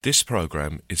This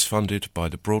programme is funded by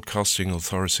the Broadcasting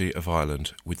Authority of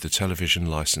Ireland with the television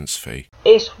licence fee.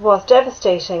 It was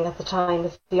devastating at the time,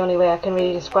 is the only way I can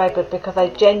really describe it, because I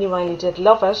genuinely did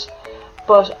love it,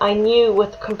 but I knew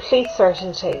with complete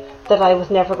certainty that I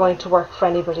was never going to work for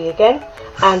anybody again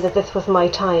and that this was my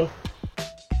time.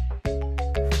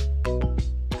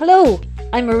 Hello,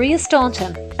 I'm Maria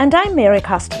Staunton. And I'm Mary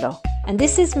Costello. And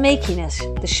this is Making It,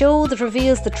 the show that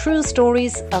reveals the true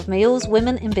stories of Mayo's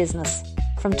women in business.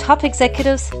 From top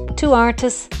executives, to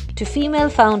artists, to female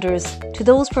founders, to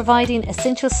those providing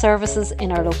essential services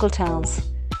in our local towns.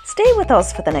 Stay with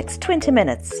us for the next 20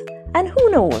 minutes. And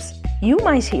who knows, you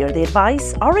might hear the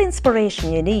advice or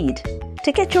inspiration you need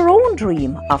to get your own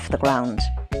dream off the ground.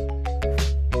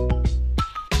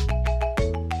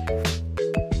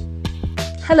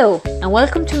 Hello, and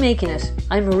welcome to Making It.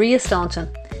 I'm Maria Staunton.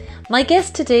 My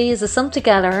guest today is Assumpta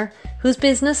Gallagher, whose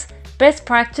business, Best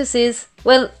Practice, is,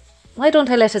 well, why don't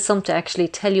I let Assumpta actually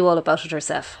tell you all about it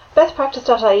herself?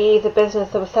 BestPractice.ie is a business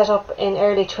that was set up in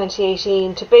early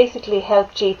 2018 to basically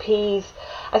help GPs.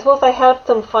 I suppose I helped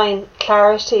them find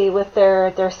clarity with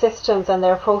their systems and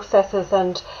their processes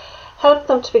and help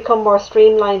them to become more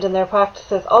streamlined in their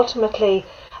practices, ultimately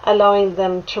allowing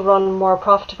them to run more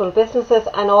profitable businesses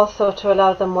and also to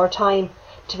allow them more time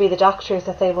to be the doctors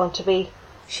that they want to be.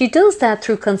 She does that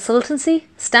through consultancy,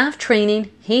 staff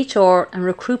training, HR and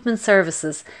recruitment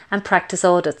services and practice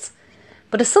audits.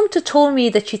 But Assumpta told me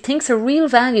that she thinks a real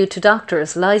value to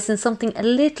doctors lies in something a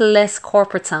little less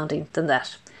corporate sounding than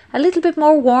that. A little bit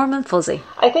more warm and fuzzy.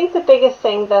 I think the biggest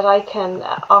thing that I can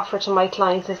offer to my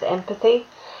clients is empathy.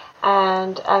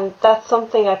 And that's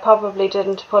something I probably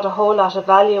didn't put a whole lot of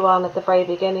value on at the very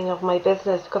beginning of my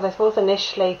business, because I suppose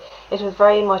initially it was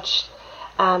very much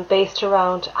based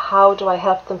around how do I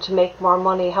help them to make more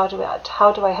money, how do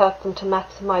I help them to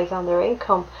maximise on their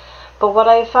income. But what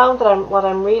I found that what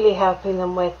I'm really helping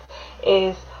them with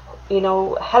is,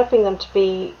 helping them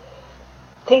to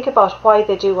think about why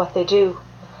they do what they do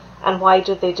and why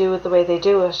do they do it the way they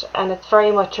do it. And it's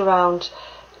very much around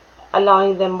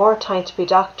allowing them more time to be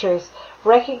doctors,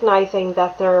 recognising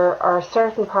that there are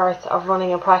certain parts of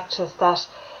running a practice that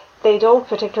they don't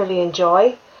particularly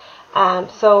enjoy.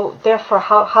 So therefore,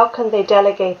 how can they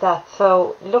delegate that?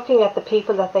 So looking at the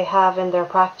people that they have in their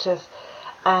practice,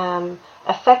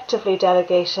 effectively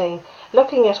delegating,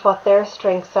 looking at what their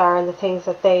strengths are and the things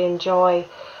that they enjoy,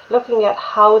 looking at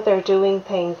how they're doing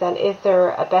things and is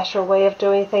there a better way of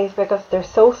doing things, because they're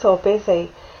so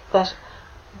busy that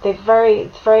it's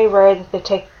very rare that they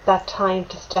take that time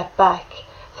to step back.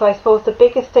 So I suppose the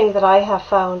biggest thing that I have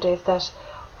found is that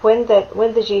when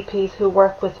the GPs who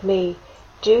work with me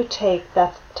do take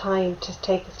that time to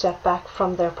take a step back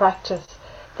from their practice,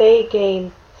 they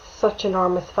gain such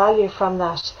enormous value from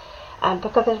that, and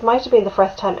because it might have been the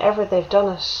first time ever they've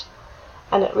done it,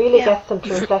 and it really gets them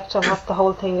to reflect on what the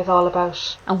whole thing is all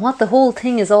about. And what the whole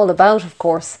thing is all about, of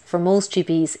course, for most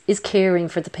GPs, is caring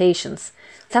for the patients.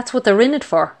 That's what they're in it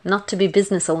for, not to be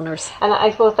business owners. And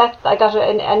I suppose that I got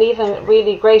an even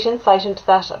really great insight into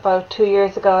that about 2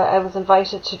 years ago. I was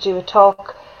invited to do a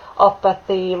talk up at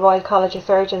the Royal College of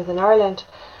Surgeons in Ireland,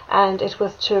 and it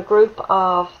was to a group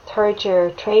of third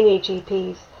year trainee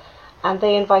GPs, and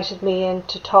they invited me in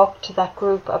to talk to that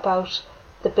group about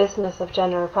the business of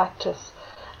general practice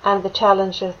and the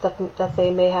challenges that they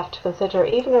may have to consider,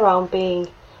 even around being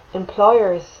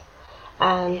employers.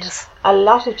 And a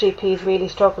lot of GPs really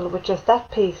struggle with just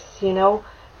that piece,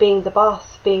 being the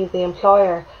boss, being the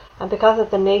employer, and because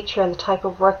of the nature and the type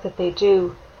of work that they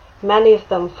do, many of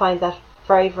them find that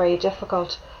very, very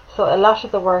difficult. So a lot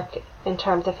of the work in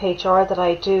terms of HR that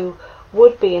I do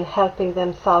would be in helping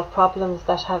them solve problems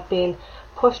that have been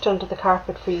pushed under the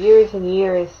carpet for years and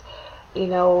years,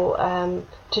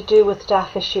 to do with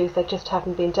staff issues that just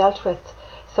haven't been dealt with.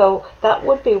 So that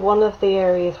would be one of the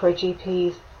areas where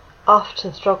GPs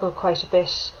often struggle quite a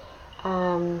bit,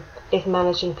 is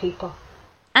managing people.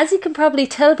 As you can probably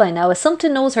tell by now, Assumpta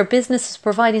knows her business is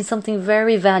providing something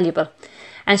very valuable,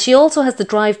 and she also has the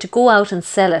drive to go out and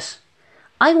sell it.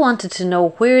 I wanted to know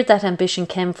where that ambition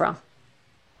came from.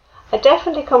 I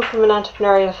definitely come from an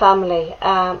entrepreneurial family.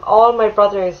 All my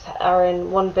brothers are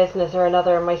in one business or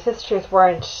another. My sisters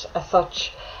weren't as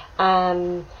such.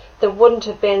 There would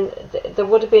have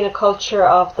been a culture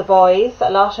of the boys a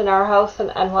lot in our house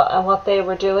and what they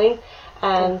were doing,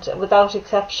 and without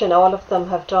exception, all of them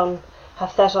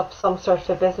have set up some sort of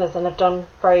a business and have done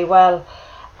very well.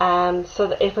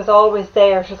 So it was always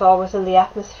there. It was always in the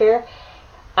atmosphere.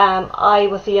 I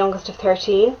was the youngest of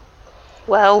 13.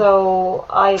 Wow. So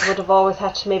I would have always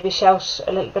had to maybe shout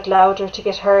a little bit louder to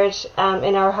get heard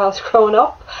in our house growing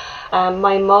up.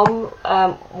 My mum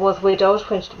was widowed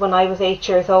when I was 8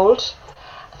 years old.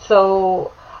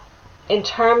 So in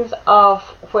terms of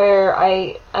where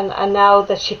and now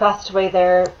that she passed away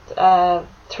there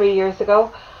 3 years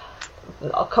ago,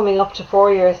 coming up to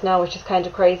 4 years now, which is kind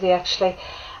of crazy actually.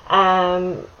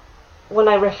 When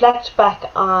I reflect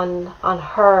back on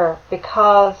her,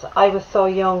 because I was so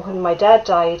young when my dad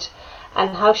died,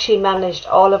 and how she managed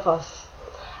all of us,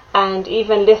 and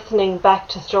even listening back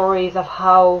to stories of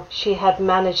how she had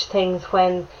managed things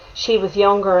when she was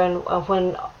younger and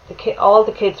when all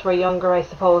the kids were younger, I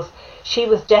suppose, she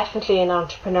was definitely an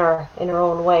entrepreneur in her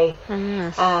own way.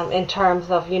 In terms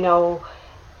of,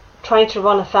 trying to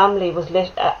run a family was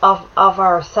of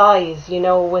our size,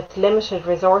 with limited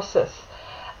resources.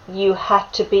 You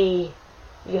had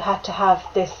to have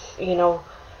this,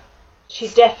 she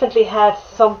definitely had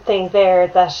something there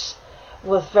that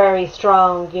was very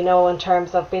strong, in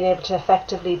terms of being able to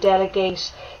effectively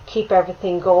delegate, keep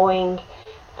everything going,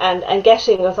 and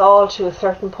getting us all to a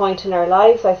certain point in our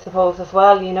lives, I suppose, as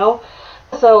well,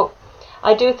 So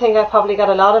I do think I probably got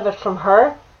a lot of it from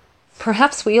her.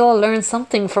 Perhaps we all learned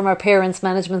something from our parents'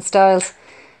 management styles.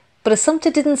 But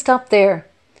Assumpta didn't stop there.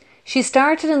 She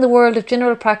started in the world of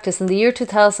general practice in the year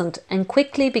 2000 and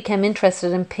quickly became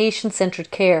interested in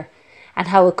patient-centred care and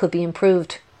how it could be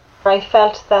improved. I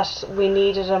felt that we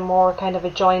needed a more kind of a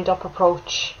joined-up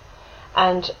approach,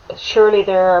 and surely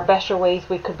there are better ways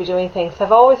we could be doing things.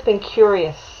 I've always been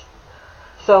curious,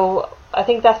 so I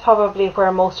think that's probably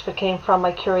where most of it came from,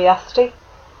 my curiosity.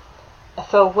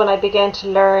 So when I began to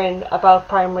learn about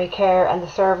primary care and the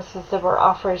services that were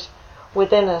offered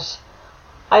within it,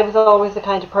 I was always the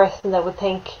kind of person that would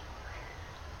think,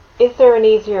 is there an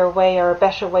easier way or a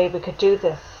better way we could do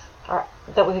this, or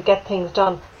that we could get things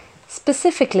done?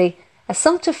 Specifically,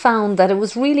 Assumpta found that it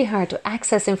was really hard to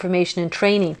access information and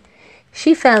training.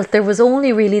 She felt there was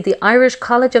only really the Irish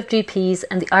College of GPs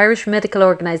and the Irish Medical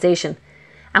Organisation,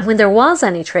 and when there was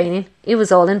any training, it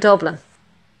was all in Dublin.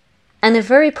 And a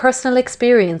very personal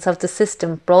experience of the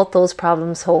system brought those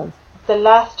problems home. The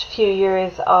last few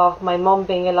years of my mum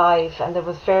being alive, and there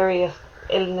was various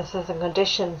illnesses and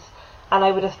conditions, and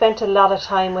I would have spent a lot of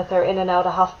time with her in and out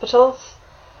of hospitals,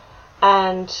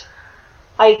 and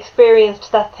I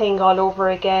experienced that thing all over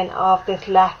again of this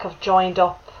lack of joined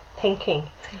up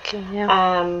thinking.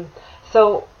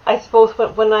 So I suppose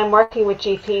when I'm working with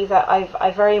GPs,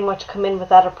 I very much come in with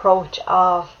that approach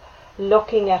of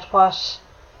looking at what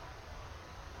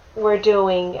we're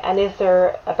doing, and is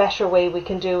there a better way we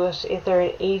can do it? Is there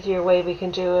an easier way we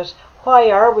can do it?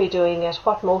 Why are we doing it?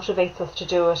 What motivates us to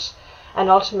do it? And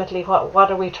ultimately,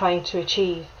 what are we trying to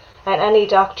achieve? And any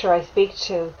doctor I speak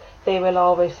to, they will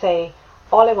always say,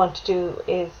 all I want to do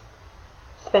is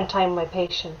spend time with my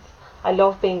patients. I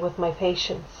love being with my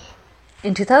patients.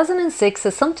 In 2006,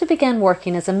 Assumpta began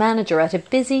working as a manager at a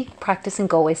busy practice in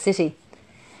Galway City.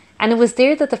 And it was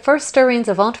there that the first stirrings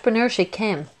of entrepreneurship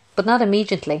came, but not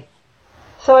immediately.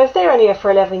 So I was there only for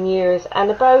 11 years,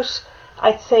 and about,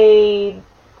 I'd say,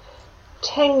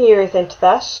 10 years into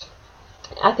that,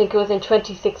 I think it was in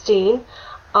 2016,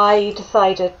 I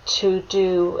decided to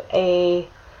do a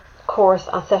course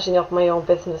on setting up my own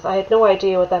business. I had no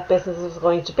idea what that business was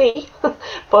going to be,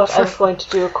 but I was going to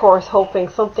do a course hoping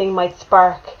something might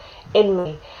spark in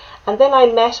me. And then I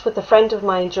met with a friend of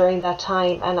mine during that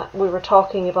time, and we were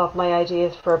talking about my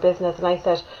ideas for a business, and I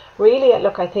said, really,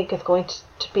 look, I think it's going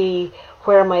to be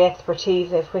where my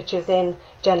expertise is, which is in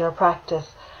general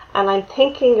practice. And I'm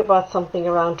thinking about something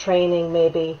around training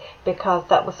maybe, because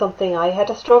that was something I had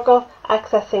a struggle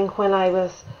accessing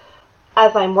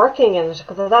as I'm working in it,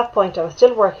 because at that point I was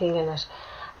still working in it.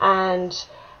 And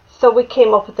so we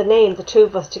came up with the name, the two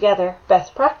of us together,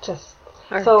 Best Practice.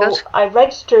 So I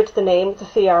registered the name, the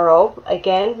CRO,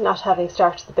 again, not having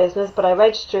started the business, but I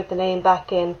registered the name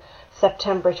back in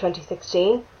September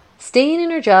 2016. Staying in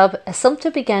her job,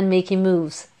 Assumpta began making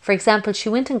moves. For example, she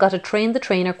went and got a Train the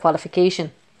Trainer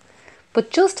qualification.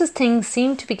 But just as things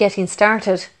seemed to be getting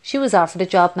started, she was offered a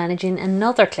job managing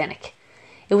another clinic.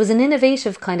 It was an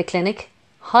innovative kind of clinic,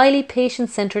 highly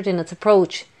patient-centred in its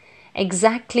approach,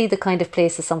 exactly the kind of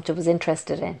place Assumpta was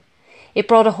interested in. It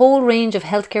brought a whole range of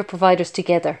healthcare providers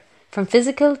together, from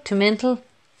physical to mental,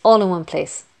 all in one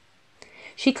place.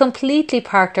 She completely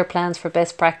parked her plans for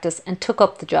Best Practice and took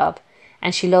up the job,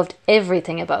 and she loved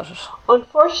everything about it.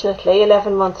 Unfortunately,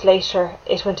 11 months later,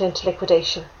 it went into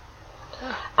liquidation.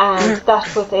 And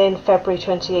that was in February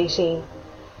 2018.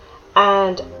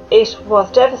 And it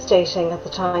was devastating at the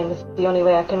time, is the only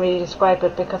way I can really describe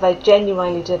it, because I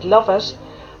genuinely did love it.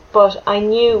 But I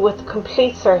knew with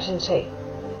complete certainty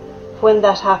when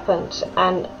that happened,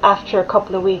 and after a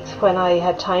couple of weeks when I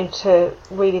had time to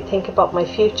really think about my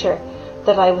future,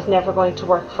 that I was never going to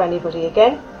work for anybody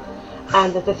again,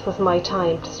 and that this was my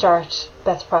time to start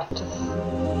Best Practice.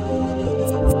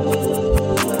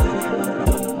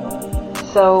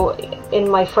 So in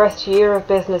my first year of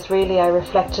business, really, I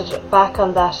reflected back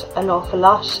on that an awful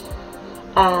lot,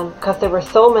 because there were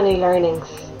so many learnings,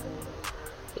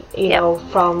 you know,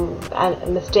 from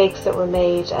mistakes that were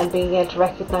made, and being able to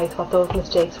recognise what those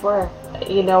mistakes were.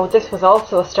 You know, this was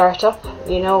also a start-up,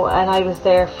 you know, and I was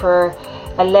there for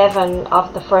 11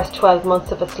 of the first 12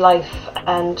 months of its life,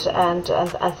 and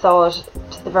saw it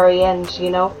to the very end, you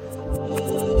know.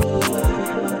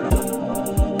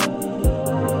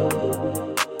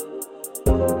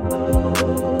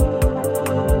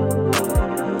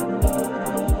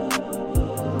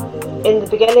 In the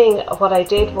beginning, what I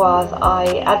did was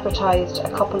I advertised a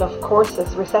couple of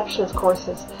courses, receptionist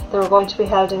courses, that were going to be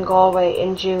held in Galway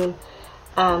in June,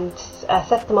 and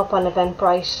set them up on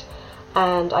Eventbrite,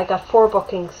 and I got 4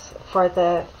 bookings for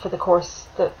the course,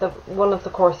 the one of the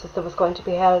courses that was going to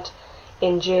be held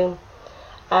in June.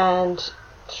 And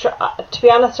to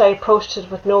be honest, I approached it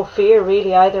with no fear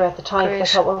really either at the time. Great. I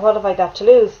thought, well, what have I got to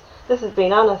lose? This is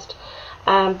being honest.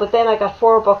 But then I got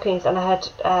 4 bookings and I had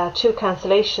 2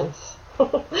 cancellations.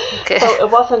 Okay. So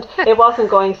it wasn't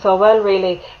going so well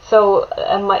really. So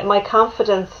my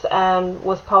confidence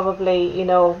was probably, you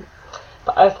know,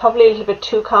 I was probably a little bit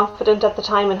too confident at the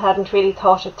time and hadn't really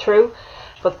thought it through.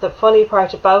 But the funny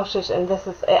part about it, and this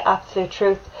is absolute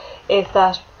truth, is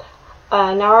that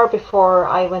an hour before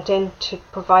I went in to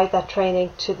provide that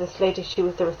training to this lady, she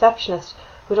was the receptionist,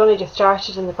 who'd only just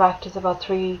started in the practice about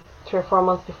 3 or 4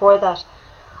 months before that.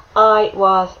 I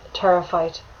was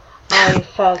terrified. I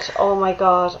felt, oh my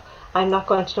God, I'm not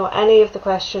going to know any of the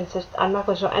questions, I'm not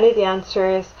going to know any of the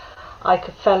answers. I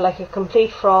felt like a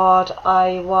complete fraud.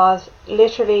 I was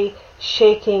literally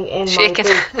shaking in my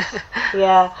boots.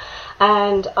 Yeah.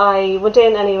 And I went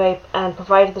in anyway and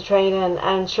provided the training,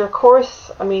 and sure, of course,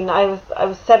 I mean, I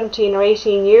was 17 or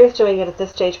 18 years doing it at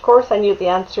this stage. Of course I knew the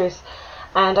answers,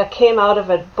 and I came out of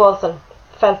it buzzing,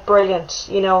 felt brilliant,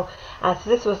 you know. And so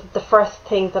this was the first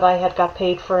thing that I had got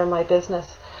paid for in my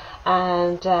business,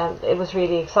 and it was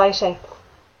really exciting.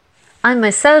 I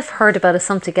myself heard about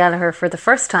Assumpta Gallagher for the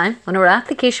first time when our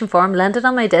application form landed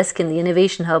on my desk in the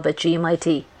Innovation Hub at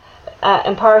GMIT.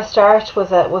 Empower Start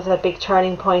was a big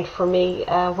turning point for me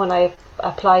when I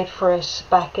applied for it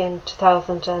back in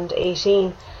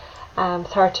 2018.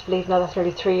 It's hard to believe now, that's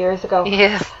nearly 3 years ago.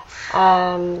 Yeah.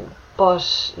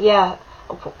 But yeah,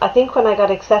 I think when I got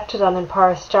accepted on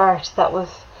Empower Start, that was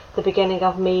the beginning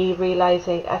of me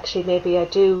realising actually maybe I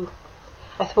do.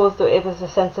 I suppose that it was a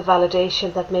sense of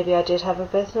validation that maybe I did have a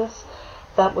business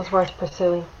that was worth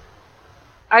pursuing.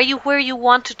 Are you where you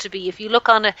wanted to be? If you look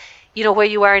on you know, where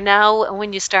you are now and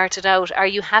when you started out, are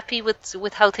you happy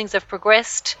with how things have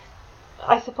progressed?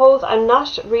 I suppose I'm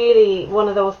not really one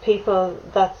of those people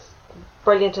that's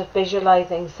brilliant at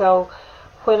visualising. So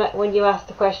when you ask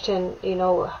the question, you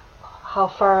know, how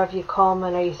far have you come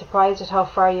and are you surprised at how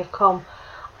far you've come?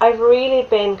 I've really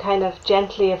been kind of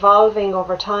gently evolving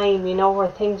over time, you know, where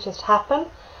things just happen.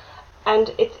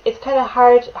 And it's kind of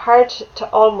hard to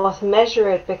almost measure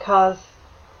it, because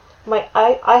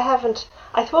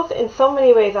I suppose in so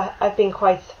many ways I've been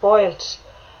quite spoilt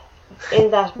in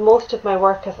that most of my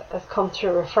work has come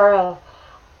through referral,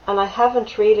 and I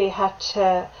haven't really had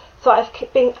to, so I've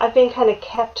been kind of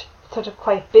kept sort of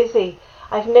quite busy.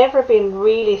 I've never been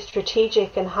really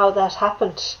strategic in how that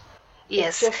happened.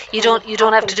 Yes, you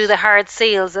don't have to do the hard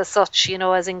sales as such, you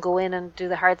know, as in go in and do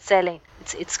the hard selling.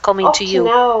 It's coming to you.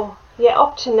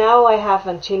 Up to now I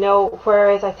haven't, you know,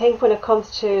 whereas I think when it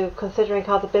comes to considering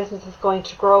how the business is going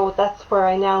to grow, that's where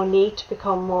I now need to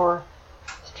become more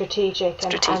strategic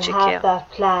and have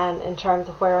that plan in terms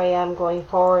of where I am going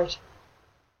forward.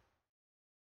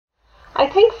 I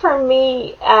think for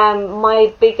me,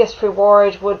 my biggest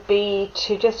reward would be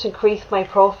to just increase my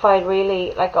profile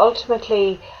really. Like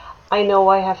ultimately, I know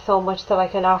I have so much that I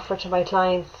can offer to my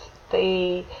clients.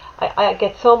 I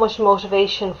get so much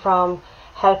motivation from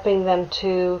helping them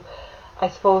to, I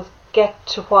suppose,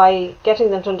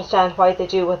 getting them to understand why they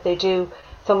do what they do.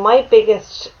 So my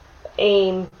biggest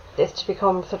aim is to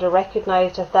become sort of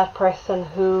recognised as that person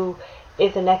who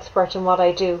is an expert in what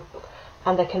I do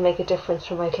and that can make a difference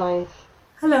for my clients.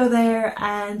 Hello there,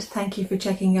 and thank you for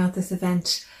checking out this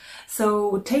event.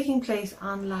 So, taking place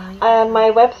online.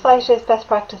 My website is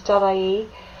bestpractice.ie.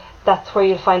 that's where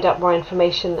you'll find out more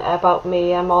information about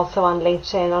me. I'm also on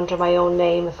LinkedIn under my own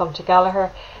name, Assumpta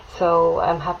Gallagher, so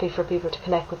I'm happy for people to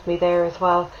connect with me there as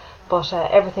well. But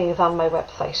everything is on my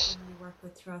website. We work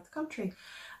with throughout the country.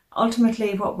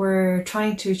 Ultimately, what we're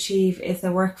trying to achieve is a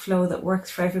workflow that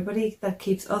works for everybody, that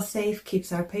keeps us safe,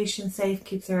 keeps our patients safe,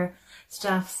 keeps our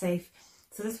staff safe.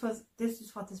 So this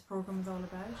is what this programme is all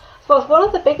about. I suppose one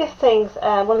of the biggest things,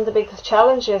 one of the biggest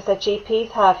challenges that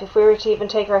GPs have, if we were to even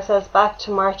take ourselves back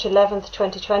to March 11th,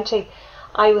 2020,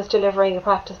 I was delivering a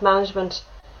practice management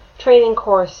training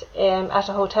course at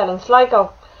a hotel in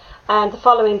Sligo. And the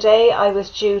following day I was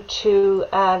due to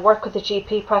work with a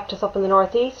GP practice up in the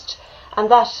northeast. And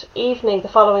that evening, the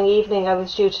following evening, I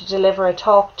was due to deliver a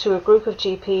talk to a group of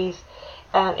GPs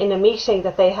in a meeting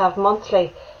that they have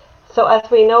monthly. So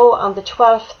as we know, on the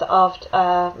 12th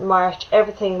of March,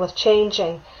 everything was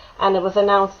changing, and it was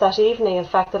announced that evening, in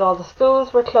fact, that all the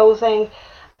schools were closing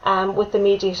with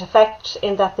immediate effect,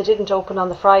 in that they didn't open on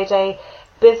the Friday.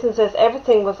 Businesses,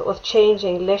 everything was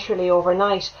changing literally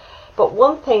overnight. But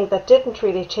one thing that didn't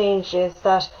really change is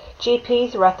that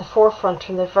GPs were at the forefront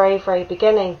from the very, very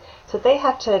beginning. So they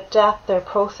had to adapt their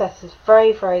processes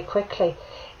very, very quickly,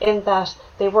 in that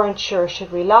they weren't sure,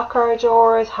 should we lock our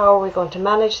doors? How are we going to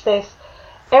manage this?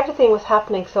 Everything was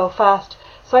happening so fast.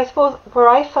 So I suppose where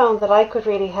I found that I could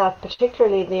really help,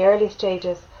 particularly in the early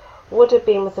stages, would have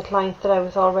been with the clients that I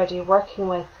was already working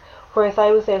with, whereas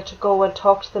I was able to go and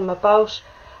talk to them about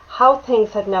how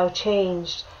things had now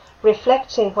changed,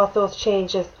 reflecting what those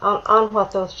changes on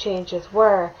what those changes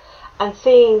were, and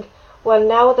seeing, well,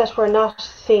 now that we're not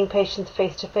seeing patients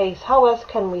face to face, how else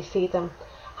can we see them?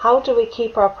 How do we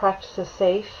keep our practices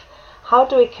safe? How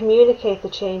do we communicate the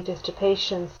changes to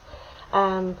patients?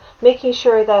 Making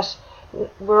sure that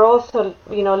we're also,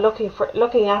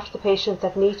 looking after the patients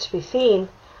that need to be seen,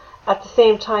 at the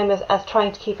same time as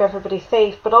trying to keep everybody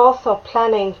safe, but also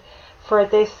planning for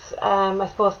this, I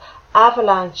suppose,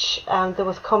 avalanche that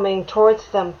was coming towards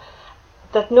them,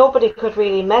 that nobody could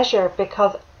really measure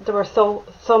because there were so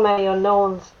many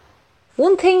unknowns.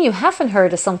 One thing you haven't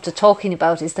heard Assumpta talking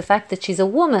about is the fact that she's a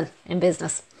woman in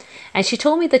business, and she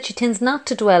told me that she tends not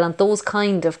to dwell on those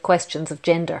kind of questions of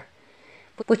gender.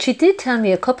 But she did tell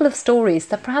me a couple of stories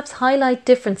that perhaps highlight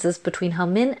differences between how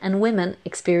men and women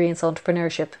experience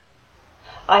entrepreneurship.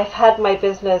 I've had my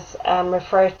business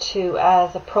referred to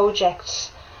as a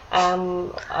project.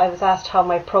 I was asked how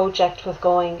my project was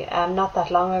going not that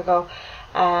long ago,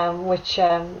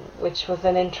 which was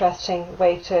an interesting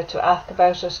way to ask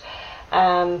about it.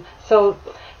 So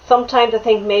sometimes I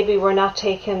think maybe we're not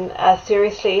taken as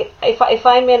seriously. If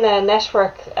I'm in a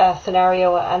network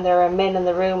scenario and there are men in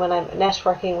the room and I'm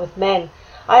networking with men,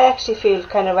 I actually feel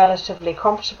kind of relatively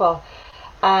comfortable.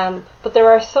 But there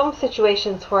are some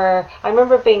situations where I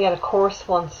remember being at a course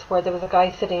once where there was a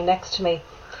guy sitting next to me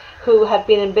who had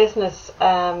been in business,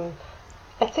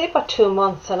 I'd say about 2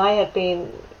 months, and I had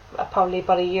been probably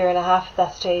about a year and a half at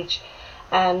that stage.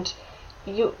 And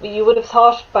you would have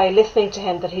thought by listening to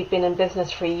him that he'd been in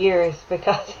business for years,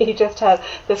 because he just had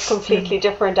this completely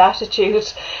different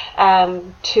attitude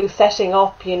to setting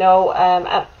up,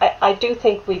 I do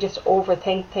think we just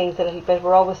overthink things a little bit.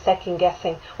 We're always second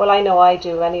guessing. Well, I know I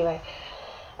do anyway.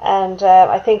 And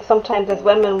I think sometimes as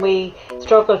women we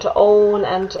struggle to own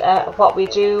and what we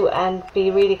do and be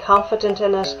really confident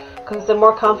in it, because the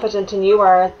more confident in you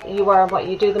are in what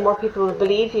you do, the more people will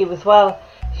believe you as well.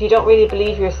 If you don't really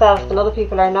believe yourself, then other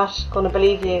people are not going to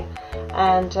believe you.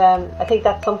 And I think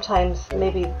that's sometimes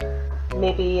maybe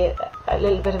a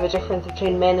little bit of a difference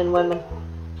between men and women.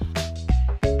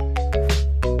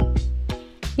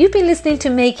 You've been listening to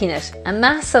Making It. A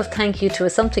massive thank you to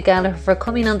Assumpta Gallagher for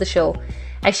coming on the show.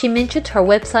 As she mentioned, her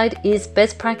website is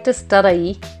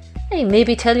bestpractice.ie. Hey,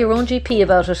 maybe tell your own GP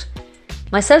about it.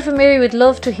 Myself and Mary would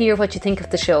love to hear what you think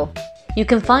of the show. You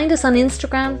can find us on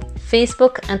Instagram,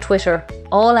 Facebook and Twitter,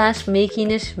 all at Making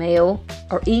It Mayo,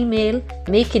 or email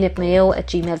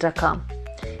makingitmayo@gmail.com.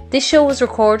 This show was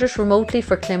recorded remotely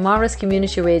for Claremorris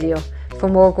Community Radio. For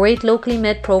more great locally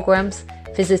made programmes,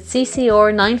 visit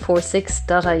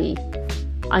ccr946.ie.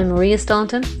 I'm Maria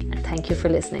Staunton, and thank you for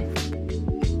listening.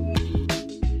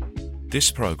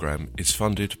 This programme is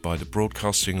funded by the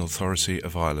Broadcasting Authority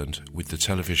of Ireland with the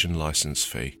television licence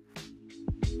fee.